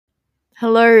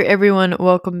Hello, everyone.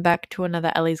 Welcome back to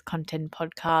another Ellie's Content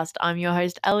Podcast. I'm your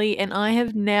host, Ellie, and I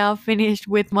have now finished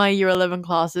with my Year 11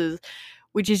 classes,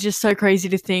 which is just so crazy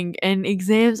to think. And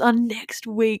exams are next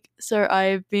week. So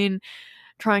I've been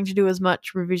trying to do as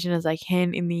much revision as I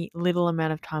can in the little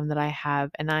amount of time that I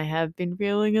have. And I have been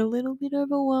feeling a little bit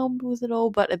overwhelmed with it all.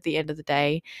 But at the end of the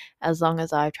day, as long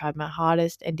as I tried my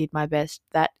hardest and did my best,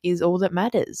 that is all that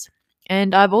matters.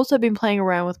 And I've also been playing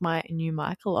around with my new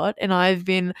mic a lot, and I've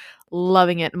been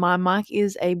loving it. My mic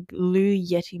is a Blue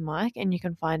Yeti mic, and you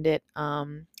can find it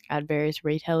at various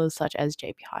retailers such as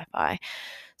JP Hi-Fi.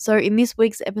 So in this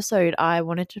week's episode, I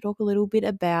wanted to talk a little bit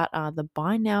about the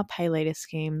buy now, pay later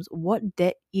schemes, what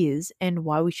debt is and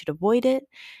why we should avoid it,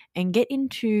 and get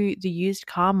into the used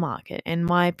car market and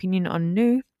my opinion on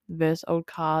new versus old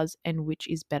cars and which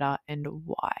is better and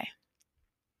why.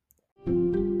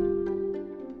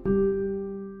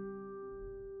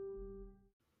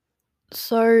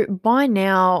 So buy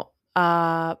now,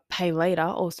 pay later,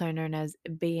 also known as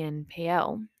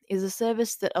BNPL, is a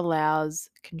service that allows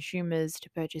consumers to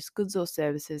purchase goods or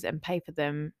services and pay for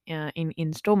them in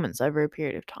installments over a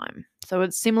period of time. So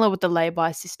it's similar with the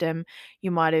lay-by system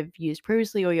you might have used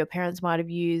previously or your parents might have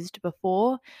used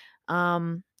before.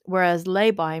 Whereas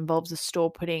lay-by involves a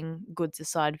store putting goods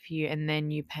aside for you and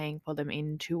then you paying for them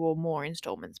in 2 or more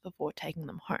installments before taking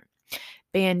them home.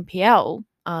 BNPL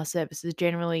services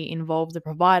generally involve the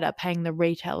provider paying the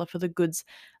retailer for the goods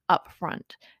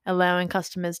upfront, allowing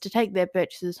customers to take their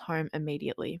purchases home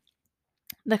immediately.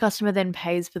 The customer then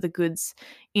pays for the goods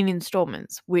in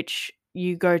installments, which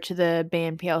you go to the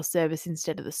BNPL service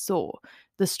instead of the store.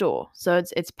 So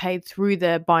it's paid through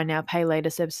the buy now pay later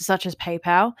services such as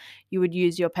PayPal. You would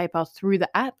use your PayPal through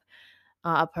the app,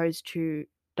 opposed to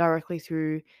directly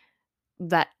through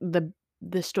the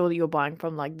store that you're buying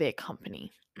from, like their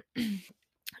company.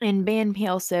 And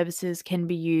BNPL services can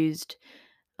be used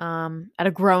at a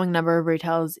growing number of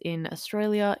retailers in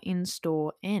Australia, in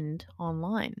store and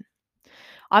online.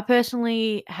 I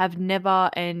personally have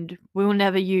never and will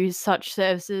never use such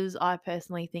services. I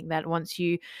personally think that once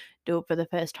you do it for the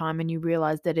first time and you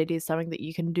realize that it is something that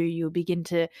you can do, you'll begin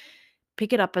to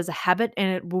pick it up as a habit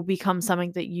and it will become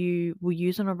something that you will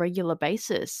use on a regular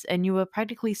basis. And you are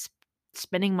practically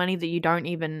spending money that you don't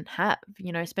even have,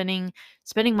 spending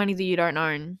money that you don't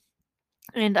own.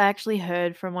 And I actually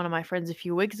heard from one of my friends a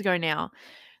few weeks ago now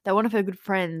that one of her good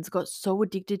friends got so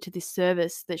addicted to this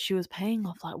service that she was paying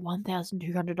off like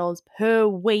 $1,200 per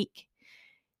week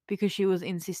because she was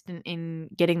insistent in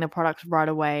getting the product right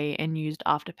away and used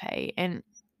Afterpay. And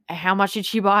how much did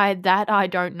she buy? That I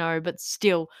don't know, but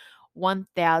still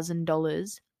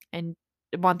 $1,000 and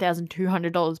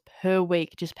 $1,200 per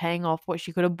week just paying off what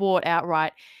she could have bought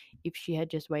outright if she had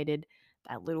just waited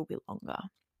that little bit longer.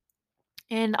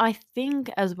 And I think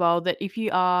as well that if you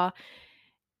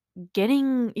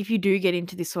do get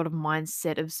into this sort of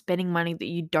mindset of spending money that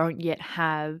you don't yet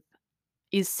have,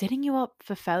 is setting you up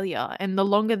for failure. And the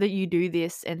longer that you do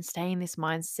this and stay in this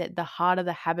mindset, the harder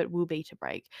the habit will be to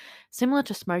break. Similar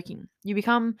to smoking, you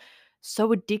become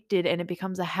so addicted and it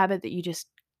becomes a habit that you just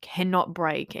cannot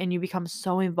break. And you become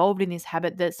so involved in this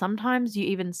habit that sometimes you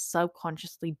even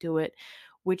subconsciously do it,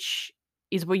 which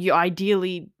is what you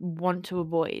ideally want to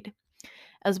avoid.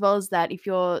 As well as that, if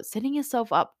you're setting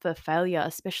yourself up for failure,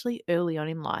 especially early on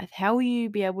in life, how will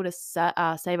you be able to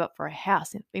save up for a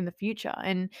house in the future?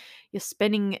 And you're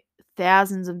spending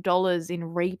thousands of dollars in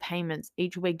repayments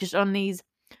each week just on these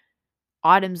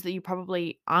items that you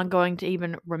probably aren't going to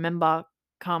even remember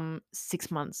come 6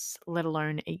 months, let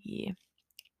alone a year.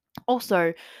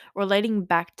 Also, relating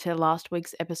back to last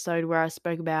week's episode where I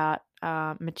spoke about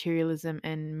materialism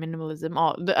and minimalism,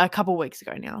 a couple weeks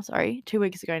ago now, sorry, 2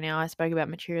 weeks ago now, I spoke about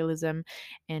materialism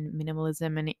and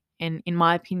minimalism. And in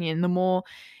my opinion, the more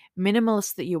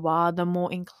minimalist that you are, the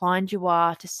more inclined you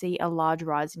are to see a large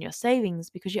rise in your savings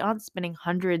because you aren't spending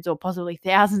hundreds or possibly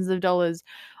thousands of dollars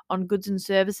on goods and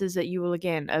services that you will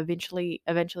again eventually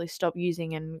stop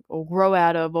using and or grow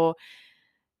out of or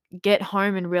get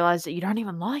home and realize that you don't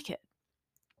even like it.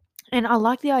 And I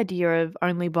like the idea of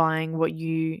only buying what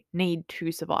you need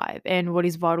to survive and what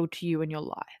is vital to you in your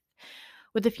life.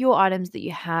 With the fewer items that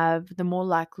you have, the more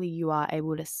likely you are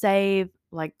able to save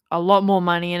like a lot more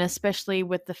money, and especially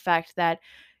with the fact that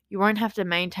you won't have to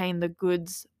maintain the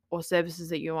goods or services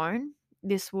that you own.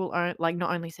 This will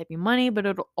not only save you money, but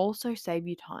it'll also save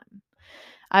you time.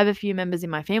 I have a few members in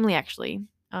my family actually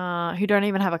who don't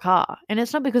even have a car. And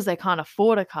it's not because they can't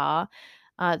afford a car,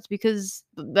 it's because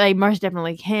they most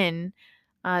definitely can.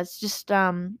 It's just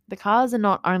the cars are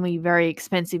not only very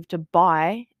expensive to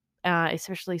buy,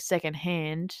 especially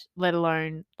secondhand, let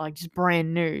alone like just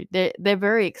brand new. They're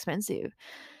very expensive.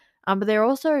 But they're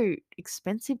also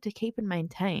expensive to keep and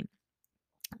maintain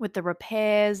with the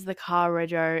repairs, the car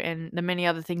rego, and the many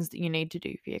other things that you need to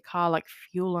do for your car, like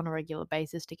fuel on a regular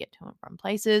basis to get to and from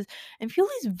places. And fuel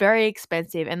is very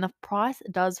expensive, and the price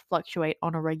does fluctuate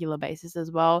on a regular basis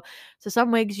as well. So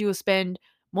some weeks you will spend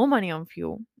more money on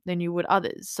fuel than you would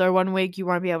others. So one week you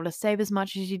won't be able to save as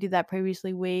much as you did that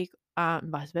previously week, and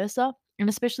vice versa. And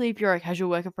especially if you're a casual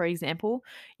worker, for example,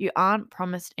 you aren't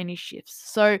promised any shifts.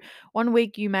 So one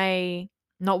week you may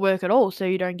not work at all, so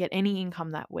you don't get any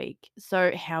income that week.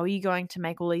 So how are you going to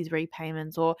make all these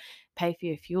repayments or pay for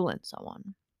your fuel and so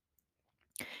on?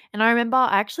 And I remember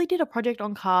I actually did a project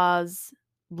on cars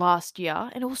last year,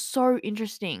 and it was so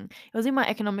interesting. It was in my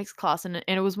economics class, and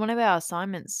it was one of our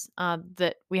assignments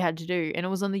that we had to do, and it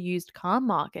was on the used car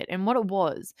market. And what it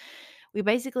was, we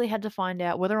basically had to find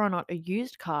out whether or not a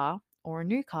used car or a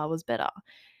new car was better.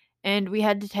 And we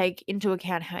had to take into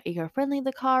account how eco-friendly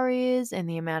the car is and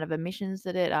the amount of emissions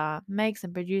that it makes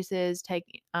and produces.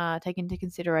 Take into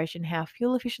consideration how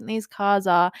fuel efficient these cars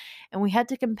are, and we had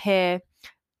to compare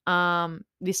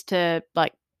this to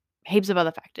like heaps of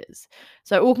other factors.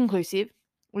 So all conclusive,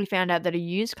 we found out that a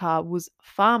used car was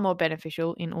far more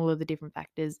beneficial in all of the different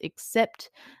factors,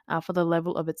 except for the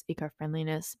level of its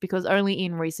eco-friendliness, because only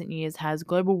in recent years has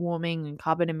global warming and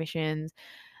carbon emissions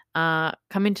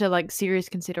come into like serious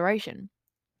consideration.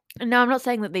 And now I'm not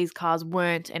saying that these cars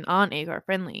weren't and aren't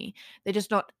eco-friendly. They're just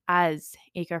not as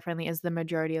eco-friendly as the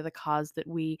majority of the cars that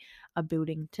we are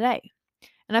building today.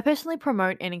 And I personally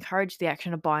promote and encourage the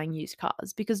action of buying used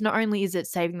cars because not only is it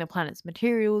saving the planet's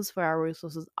materials, for our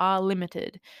resources are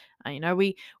limited.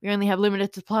 We only have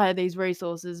limited supply of these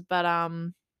resources, but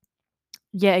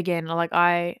yeah, again,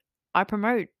 I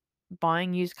promote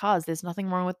buying used cars. There's nothing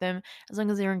wrong with them as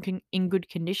long as they're in good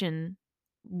condition.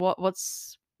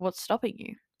 What's stopping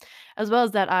you? As well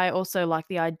as that, I also like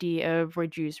the idea of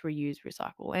reduce, reuse,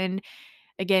 recycle. And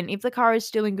again, if the car is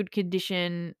still in good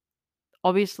condition,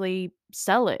 obviously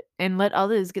sell it and let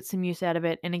others get some use out of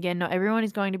it. And again, not everyone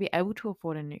is going to be able to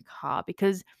afford a new car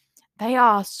because they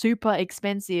are super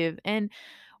expensive. And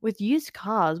with used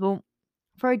cars, well,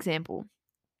 for example,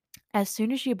 as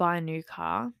soon as you buy a new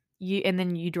car, and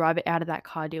then you drive it out of that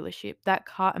car dealership, that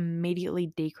car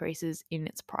immediately decreases in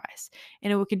its price.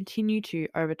 And it will continue to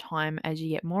over time as you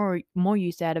get more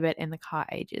use out of it and the car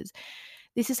ages.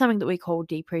 This is something that we call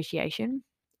depreciation.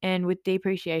 And with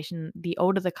depreciation, the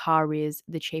older the car is,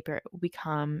 the cheaper it will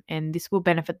become. And this will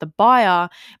benefit the buyer,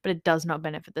 but it does not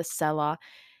benefit the seller.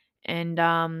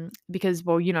 And because,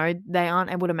 well, they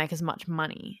aren't able to make as much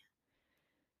money.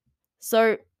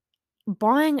 So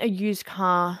buying a used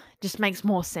car just makes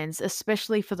more sense,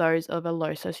 especially for those of a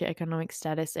low socioeconomic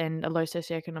status. And a low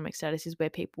socioeconomic status is where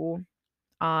people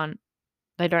aren't,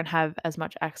 they don't have as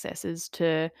much access as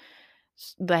to,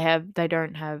 they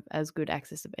don't have as good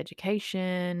access of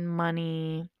education,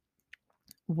 money,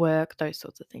 work, those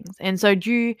sorts of things. And so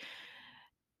due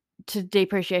to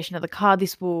depreciation of the car,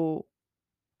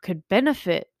 could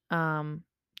benefit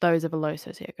those of a low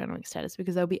socioeconomic status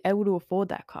because they'll be able to afford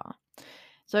that car.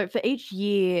 So for each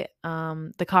year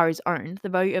the car is owned, the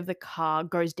value of the car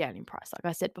goes down in price, like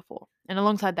I said before. And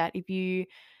alongside that, if you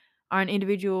are an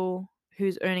individual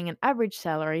who's earning an average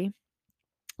salary,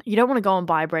 you don't want to go and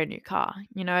buy a brand new car.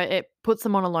 It puts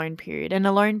them on a loan period. And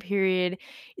a loan period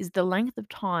is the length of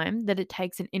time that it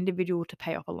takes an individual to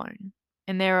pay off a loan.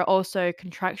 And there are also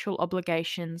contractual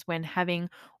obligations when having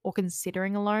or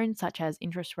considering a loan, such as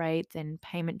interest rates and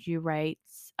payment due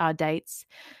dates,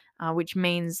 which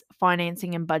means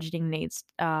financing and budgeting needs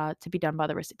to be done by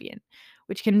the recipient,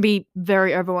 which can be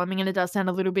very overwhelming. And it does sound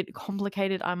a little bit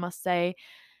complicated, I must say.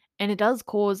 And it does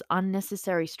cause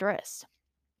unnecessary stress.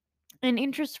 And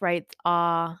interest rates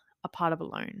are a part of a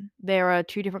loan. There are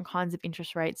two different kinds of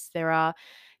interest rates. There are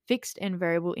fixed and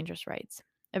variable interest rates.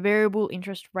 A variable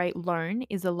interest rate loan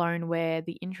is a loan where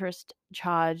the interest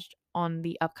charged on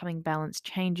the upcoming balance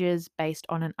changes based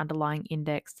on an underlying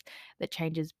index that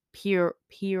changes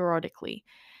periodically.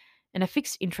 And a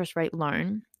fixed interest rate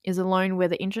loan is a loan where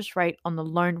the interest rate on the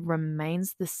loan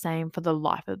remains the same for the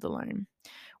life of the loan.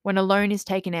 When a loan is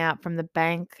taken out from the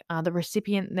bank, the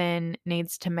recipient then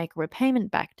needs to make a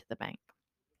repayment back to the bank.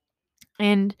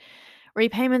 And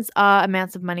repayments are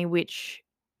amounts of money which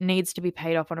needs to be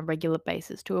paid off on a regular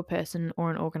basis to a person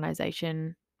or an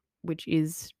organization, which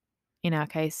is, in our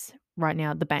case, right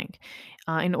now, the bank,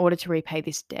 in order to repay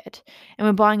this debt. And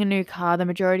when buying a new car, the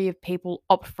majority of people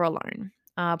opt for a loan,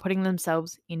 putting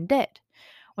themselves in debt.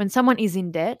 When someone is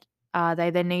in debt,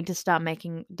 they then need to start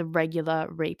making the regular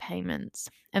repayments.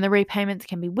 And the repayments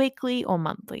can be weekly or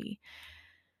monthly.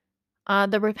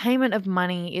 The repayment of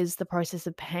money is the process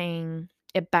of paying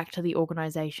it back to the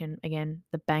organization, again,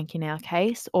 the bank in our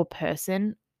case, or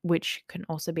person, which can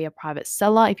also be a private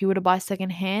seller if you were to buy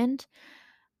secondhand.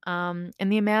 And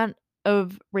the amount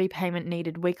of repayment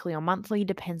needed weekly or monthly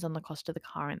depends on the cost of the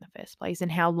car in the first place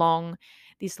and how long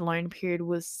this loan period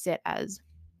was set as.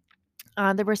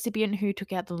 The recipient who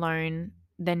took out the loan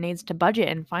then needs to budget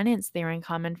and finance their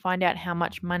income and find out how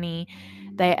much money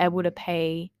they are able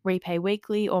to repay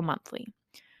weekly or monthly.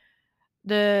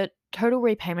 The total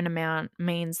repayment amount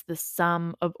means the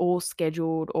sum of all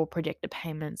scheduled or projected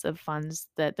payments of funds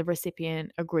that the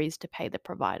recipient agrees to pay the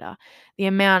provider. The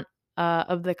amount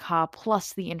of the car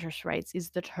plus the interest rates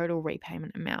is the total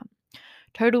repayment amount.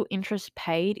 Total interest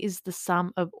paid is the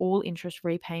sum of all interest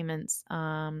repayments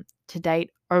to date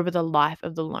over the life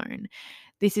of the loan.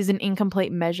 This is an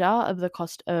incomplete measure of the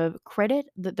cost of credit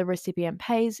that the recipient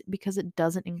pays because it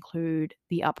doesn't include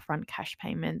the upfront cash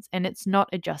payments and it's not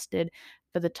adjusted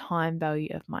for the time value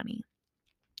of money.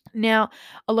 Now,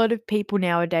 a lot of people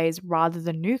nowadays rather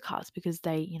than new cars because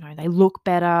they look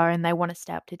better and they want to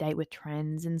stay up to date with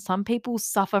trends. And some people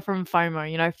suffer from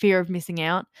FOMO, fear of missing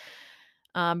out.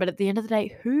 But at the end of the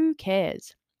day, who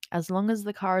cares? As long as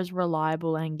the car is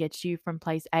reliable and gets you from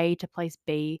place A to place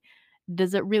B,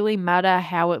 does it really matter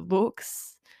how it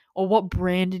looks or what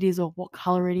brand it is or what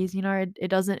color it is? It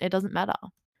doesn't matter.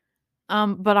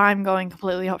 But I'm going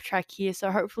completely off track here.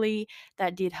 So hopefully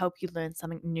that did help you learn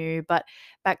something new. But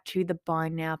back to the buy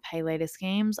now, pay later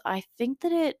schemes, I think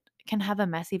that it can have a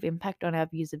massive impact on our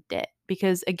views of debt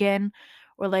because, again,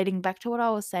 relating back to what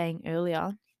I was saying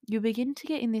earlier, you begin to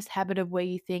get in this habit of where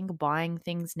you think buying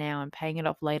things now and paying it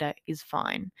off later is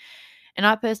fine. And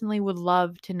I personally would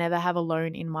love to never have a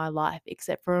loan in my life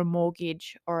except for a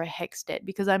mortgage or a HEX debt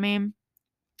because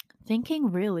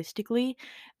thinking realistically,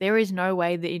 there is no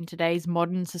way that in today's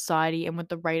modern society and with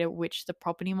the rate at which the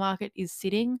property market is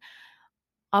sitting,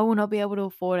 I will not be able to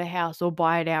afford a house or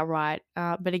buy it outright.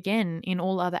 But again, in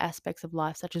all other aspects of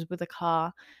life, such as with a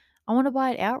car, I want to buy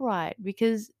it outright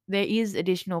because there is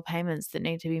additional payments that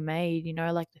need to be made,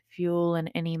 like the fuel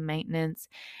and any maintenance.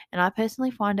 And I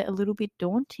personally find it a little bit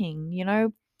daunting,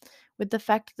 with the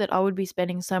fact that I would be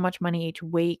spending so much money each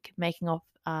week making off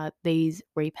these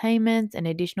repayments and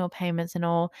additional payments and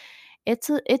all,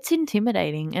 it's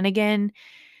intimidating. And again,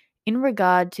 in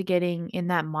regard to getting in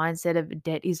that mindset of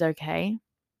debt is okay,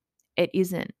 it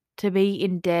isn't. To be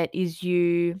in debt is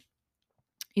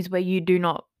where you do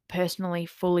not personally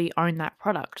fully own that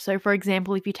product. So for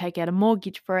example, if you take out a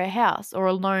mortgage for a house or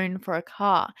a loan for a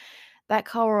car, that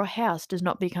car or house does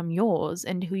not become yours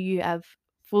until you have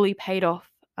fully paid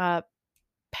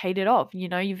it off.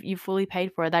 You've fully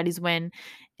paid for it. That is when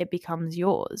it becomes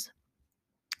yours.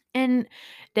 And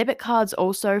debit cards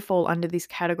also fall under this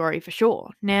category for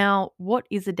sure. Now, what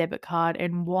is a debit card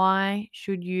and why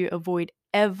should you avoid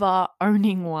ever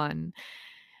owning one?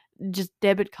 Just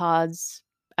debit cards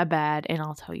are bad, and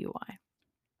I'll tell you why.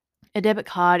 A debit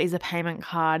card is a payment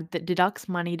card that deducts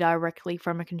money directly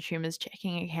from a consumer's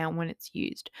checking account when it's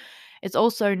used. It's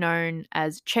also known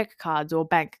as check cards or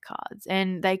bank cards,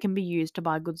 and they can be used to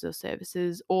buy goods or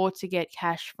services or to get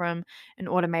cash from an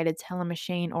automated teller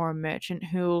machine or a merchant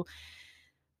who'll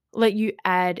let you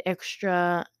add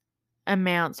extra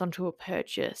amounts onto a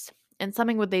purchase. And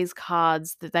something with these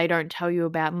cards that they don't tell you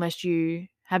about unless you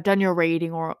have done your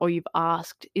reading or you've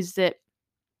asked is that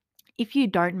if you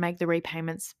don't make the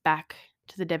repayments back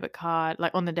to the debit card,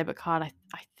 like on the debit card,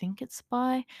 I think it's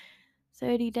by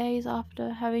 30 days after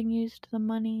having used the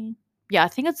money. Yeah, I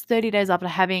think it's 30 days after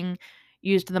having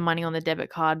used the money on the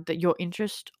debit card that your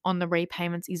interest on the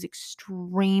repayments is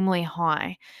extremely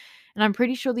high. And I'm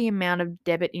pretty sure the amount of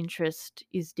debit interest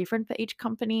is different for each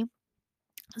company.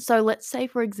 So let's say,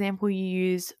 for example, you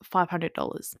use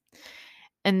 $500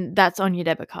 and that's on your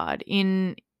debit card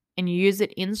and you use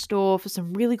it in store for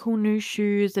some really cool new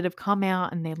shoes that have come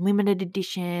out and they're limited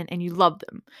edition and you love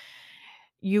them.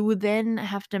 You will then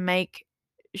have to make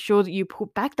sure that you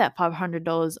put back that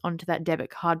 $500 onto that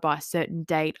debit card by a certain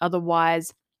date.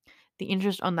 Otherwise, the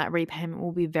interest on that repayment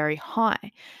will be very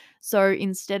high. So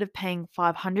instead of paying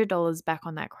 $500 back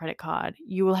on that credit card,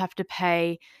 you will have to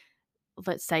pay,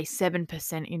 let's say,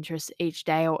 7% interest each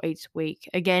day or each week.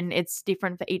 Again, it's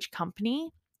different for each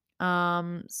company.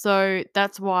 So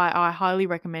that's why I highly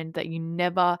recommend that you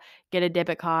never get a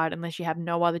debit card unless you have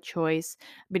no other choice.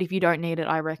 But if you don't need it,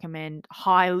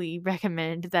 highly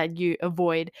recommend that you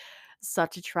avoid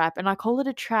such a trap. And I call it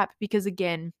a trap because,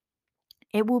 again,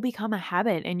 it will become a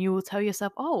habit and you will tell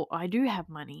yourself, oh, I do have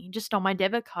money just on my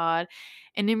debit card.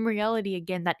 And in reality,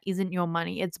 again, that isn't your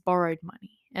money, it's borrowed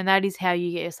money. And that is how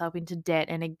you get yourself into debt.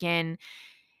 And again,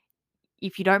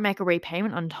 if you don't make a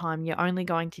repayment on time, you're only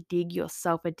going to dig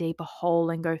yourself a deeper hole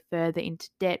and go further into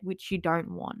debt, which you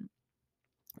don't want.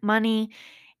 Money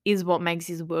is what makes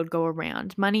this world go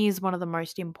around. Money is one of the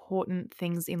most important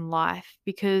things in life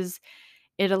because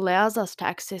it allows us to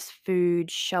access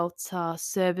food, shelter,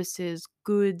 services,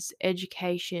 goods,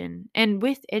 education. And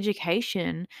with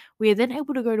education, we are then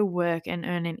able to go to work and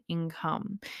earn an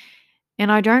income.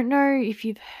 And I don't know if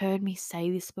you've heard me say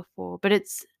this before, but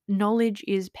it's knowledge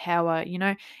is power.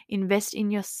 Invest in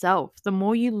yourself. The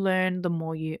more you learn, the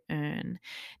more you earn.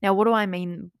 Now, what do I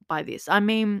mean by this? I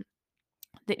mean,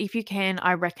 that if you can,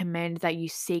 I recommend that you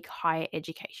seek higher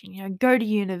education. Go to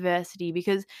university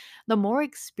because the more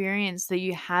experience that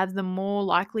you have, the more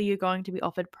likely you're going to be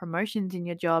offered promotions in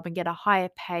your job and get a higher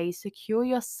pay, secure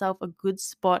yourself a good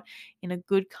spot in a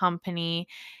good company,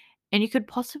 and you could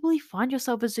possibly find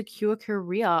yourself a secure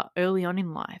career early on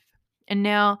in life. And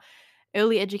now,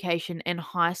 early education and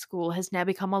high school has now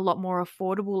become a lot more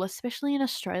affordable, especially in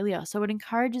Australia. So it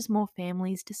encourages more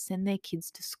families to send their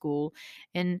kids to school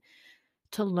and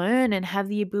to learn and have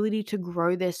the ability to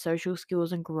grow their social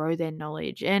skills and grow their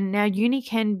knowledge. And now uni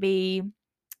can be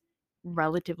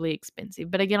relatively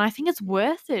expensive, but again, I think it's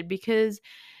worth it because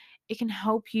it can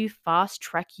help you fast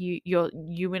track you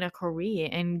in a career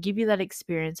and give you that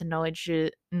experience and knowledge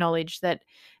that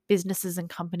businesses and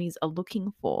companies are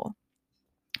looking for.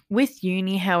 With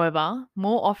uni, however,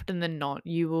 more often than not,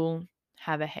 you will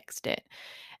have a HEX debt.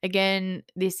 Again,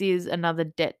 this is another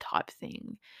debt type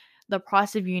thing. The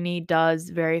price of uni does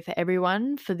vary for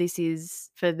everyone.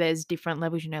 There's different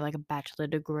levels, like a bachelor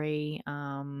degree,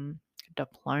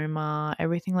 diploma,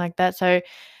 everything like that. So,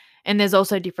 and there's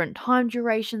also different time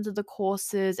durations of the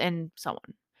courses and so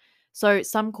on. So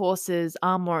some courses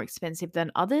are more expensive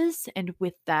than others, and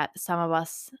with that, some of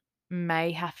us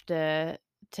may have to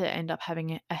end up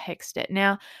having a HEX debt.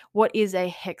 Now, what is a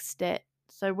HEX debt?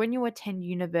 So when you attend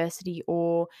university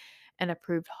or an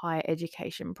approved higher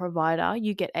education provider,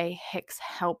 you get a HEX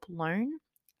help loan.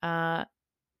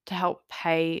 To help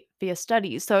pay for your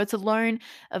studies. So it's a loan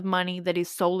of money that is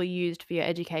solely used for your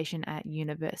education at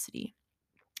university.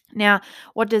 Now,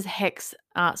 what does HEX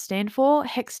stand for?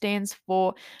 HEX stands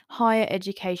for Higher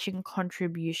Education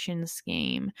Contribution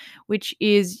Scheme, which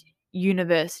is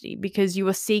university because you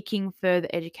are seeking further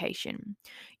education.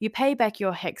 You pay back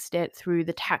your HEX debt through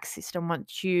the tax system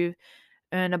once you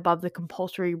earn above the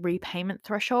compulsory repayment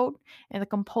threshold, and the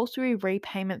compulsory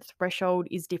repayment threshold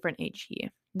is different each year.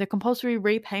 The compulsory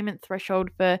repayment threshold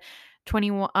for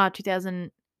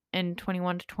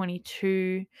 2021 to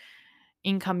 22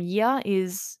 income year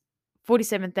is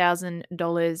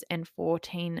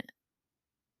 $47,014.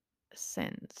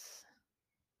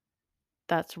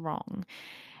 That's wrong.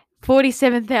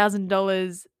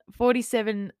 $47,000,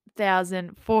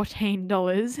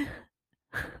 $47,014.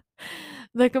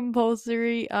 The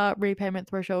compulsory repayment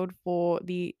threshold for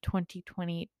the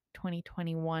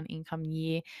 2020-2021 income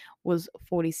year was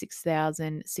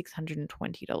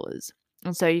 $46,620.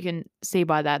 And so you can see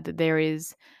by that there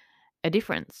is a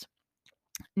difference.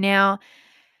 Now,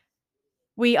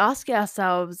 we ask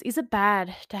ourselves, is it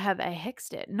bad to have a HEX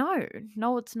debt? No,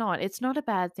 it's not. It's not a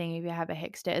bad thing if you have a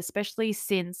HEX debt, especially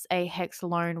since a HEX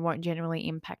loan won't generally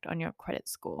impact on your credit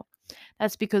score.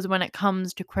 That's because when it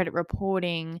comes to credit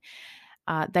reporting,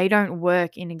 they don't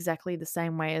work in exactly the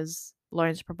same way as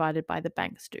loans provided by the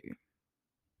banks do.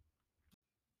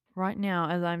 Right now,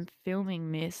 as I'm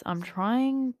filming this, I'm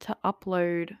trying to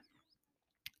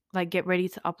get ready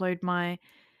to upload my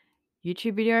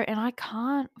YouTube video, and I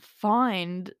can't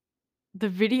find the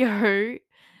video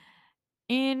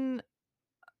in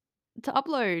to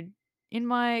upload in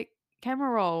my camera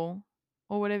roll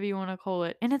or whatever you want to call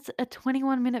it. And it's a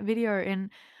 21-minute video, and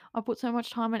I put so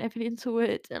much time and effort into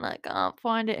it and I can't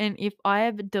find it. And if I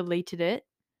have deleted it,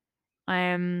 I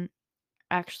am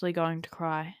actually going to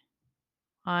cry.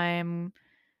 I am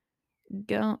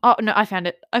going. Oh no, I found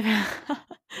it. I found.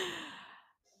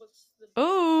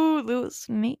 Oh, little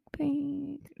sneak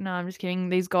peek. No, I'm just kidding.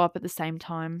 These go up at the same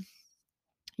time.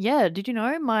 Yeah, did you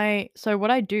know so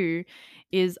what I do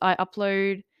is I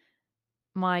upload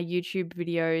my YouTube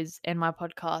videos and my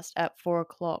podcast at 4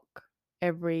 o'clock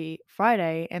every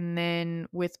Friday. And then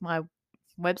with my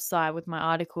website, with my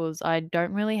articles, I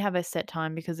don't really have a set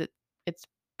time because it's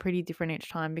pretty different each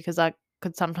time because I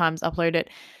could sometimes upload it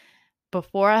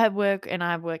before I have work and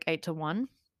I have work 8 to 1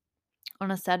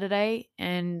 on a Saturday.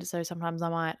 And so sometimes I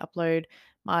might upload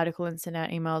my article and send out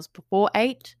emails before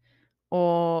 8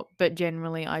 but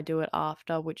generally I do it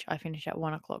after, which I finish at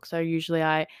 1 o'clock. So usually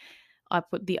I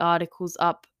put the articles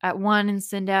up at 1 and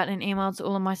send out an email to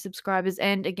all of my subscribers.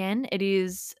 And again, it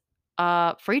is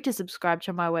are free to subscribe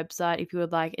to my website if you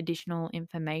would like additional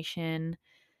information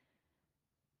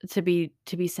to be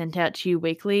sent out to you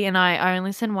weekly. And I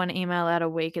only send one email out a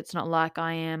week. It's not like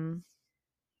I am,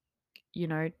 you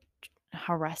know,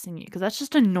 harassing you, because that's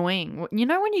just annoying. You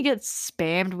know, when you get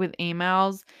spammed with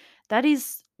emails, that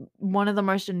is one of the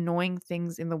most annoying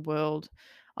things in the world.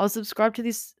 I was subscribed to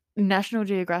this National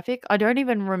Geographic. I don't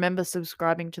even remember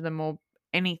subscribing to them or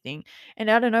anything. And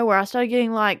out of nowhere, I started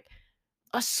getting like,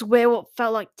 I swear what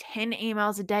felt like 10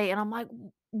 emails a day. And I'm like,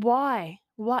 why?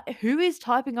 Why? Who is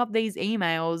typing up these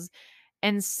emails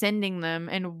and sending them?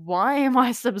 And why am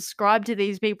I subscribed to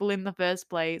these people in the first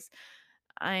place?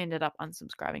 I ended up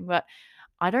unsubscribing, but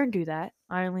I don't do that.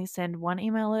 I only send one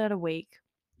email out a week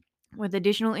with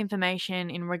additional information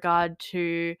in regard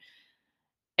to,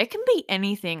 it can be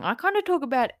anything. I kind of talk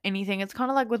about anything. It's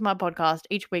kind of like with my podcast.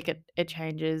 Each week it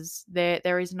changes.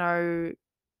 There is no,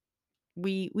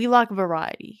 we like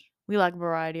variety. We like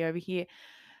variety over here.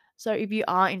 So if you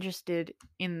are interested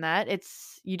in that,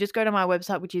 you just go to my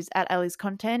website, which is at Ellie's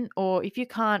Content, or if you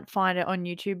can't find it on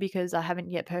YouTube because I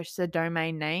haven't yet purchased a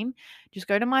domain name, just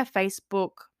go to my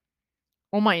Facebook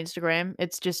or my Instagram.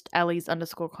 It's just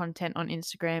Ellie's_content on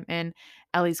Instagram and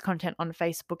Ellie's Content on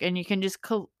Facebook, and you can just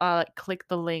click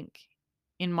the link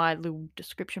in my little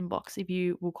description box, if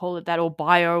you will call it that, or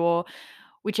bio, or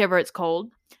whichever it's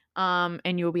called.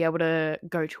 And you'll be able to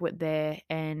go to it there,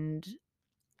 and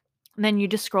then you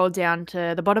just scroll down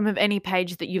to the bottom of any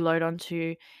page that you load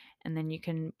onto, and then you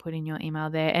can put in your email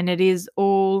there. And it is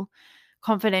all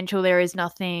confidential. There is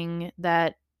nothing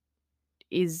that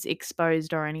is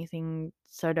exposed or anything,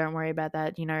 so don't worry about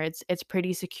that. You know, it's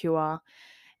pretty secure.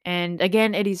 And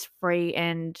again, it is free,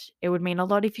 and it would mean a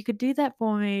lot if you could do that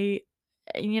for me.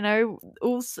 You know,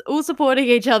 all supporting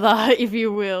each other, if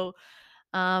you will.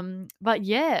 But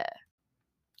yeah.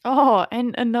 Oh,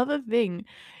 and another thing,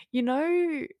 you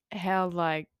know how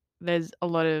like there's a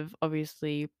lot of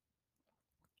obviously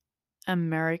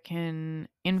American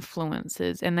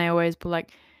influencers, and they always put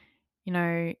like,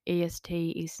 EST,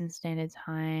 Eastern Standard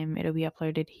Time, it'll be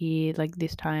uploaded here like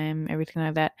this time, everything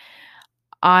like that.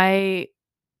 I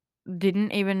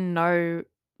didn't even know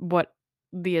what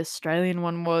the Australian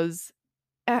one was.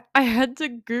 I had to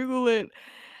Google it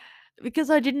because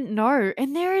I didn't know.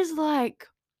 And there is like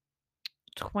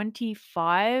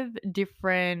 25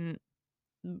 different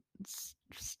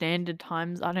standard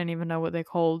times. I don't even know what they're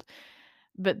called.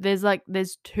 But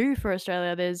there's 2 for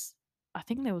Australia. I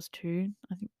think there was 2.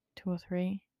 I think 2 or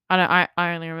 3. I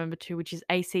only remember 2, which is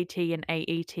ACT and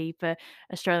AET for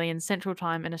Australian Central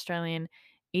Time and Australian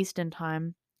Eastern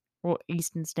Time, or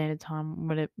Eastern Standard Time,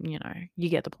 whatever, you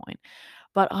get the point.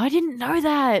 But I didn't know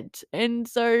that. And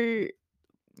so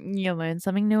you learn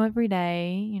something new every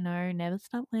day, never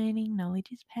stop learning. Knowledge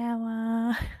is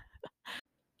power.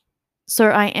 So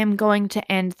I am going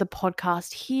to end the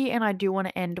podcast here, and I do want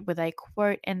to end with a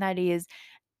quote, and that is,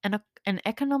 an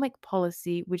economic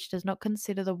policy which does not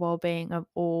consider the well-being of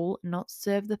all, not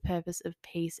serve the purpose of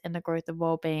peace and the growth of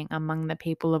well-being among the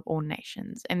people of all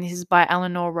nations. And this is by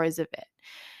Eleanor Roosevelt.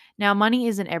 Now, money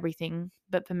isn't everything,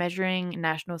 but for measuring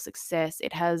national success,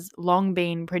 it has long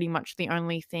been pretty much the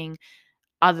only thing,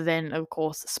 other than, of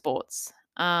course, sports.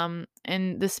 And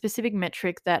the specific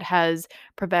metric that has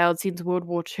prevailed since World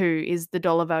War II is the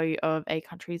dollar value of a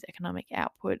country's economic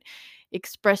output,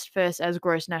 expressed first as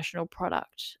gross national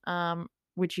product,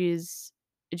 which is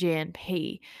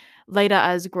GNP, later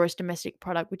as gross domestic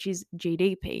product, which is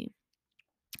GDP.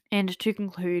 And to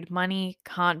conclude, money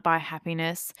can't buy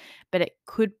happiness, but it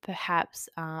could perhaps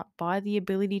buy the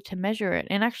ability to measure it.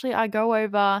 And actually, I go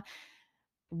over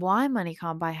why money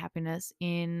can't buy happiness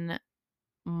in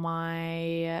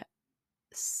my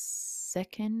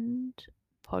second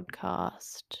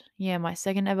podcast. Yeah, my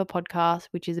second ever podcast,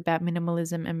 which is about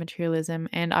minimalism and materialism.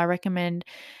 And I recommend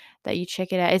that you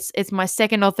check it out. It's my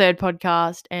second or third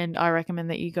podcast, and I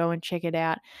recommend that you go and check it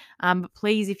out. But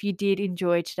please, if you did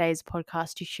enjoy today's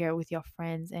podcast, to share it with your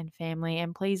friends and family,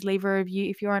 and please leave a review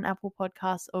if you're on Apple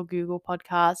Podcasts or Google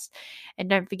Podcasts. And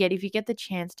don't forget, if you get the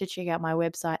chance, to check out my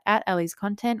website at Ellie's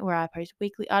Content, where I post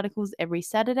weekly articles every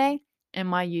Saturday, and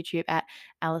my YouTube at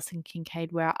Alison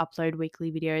Kincaid, where I upload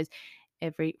weekly videos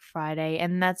every Friday.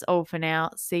 And that's all for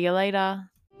now. See you later.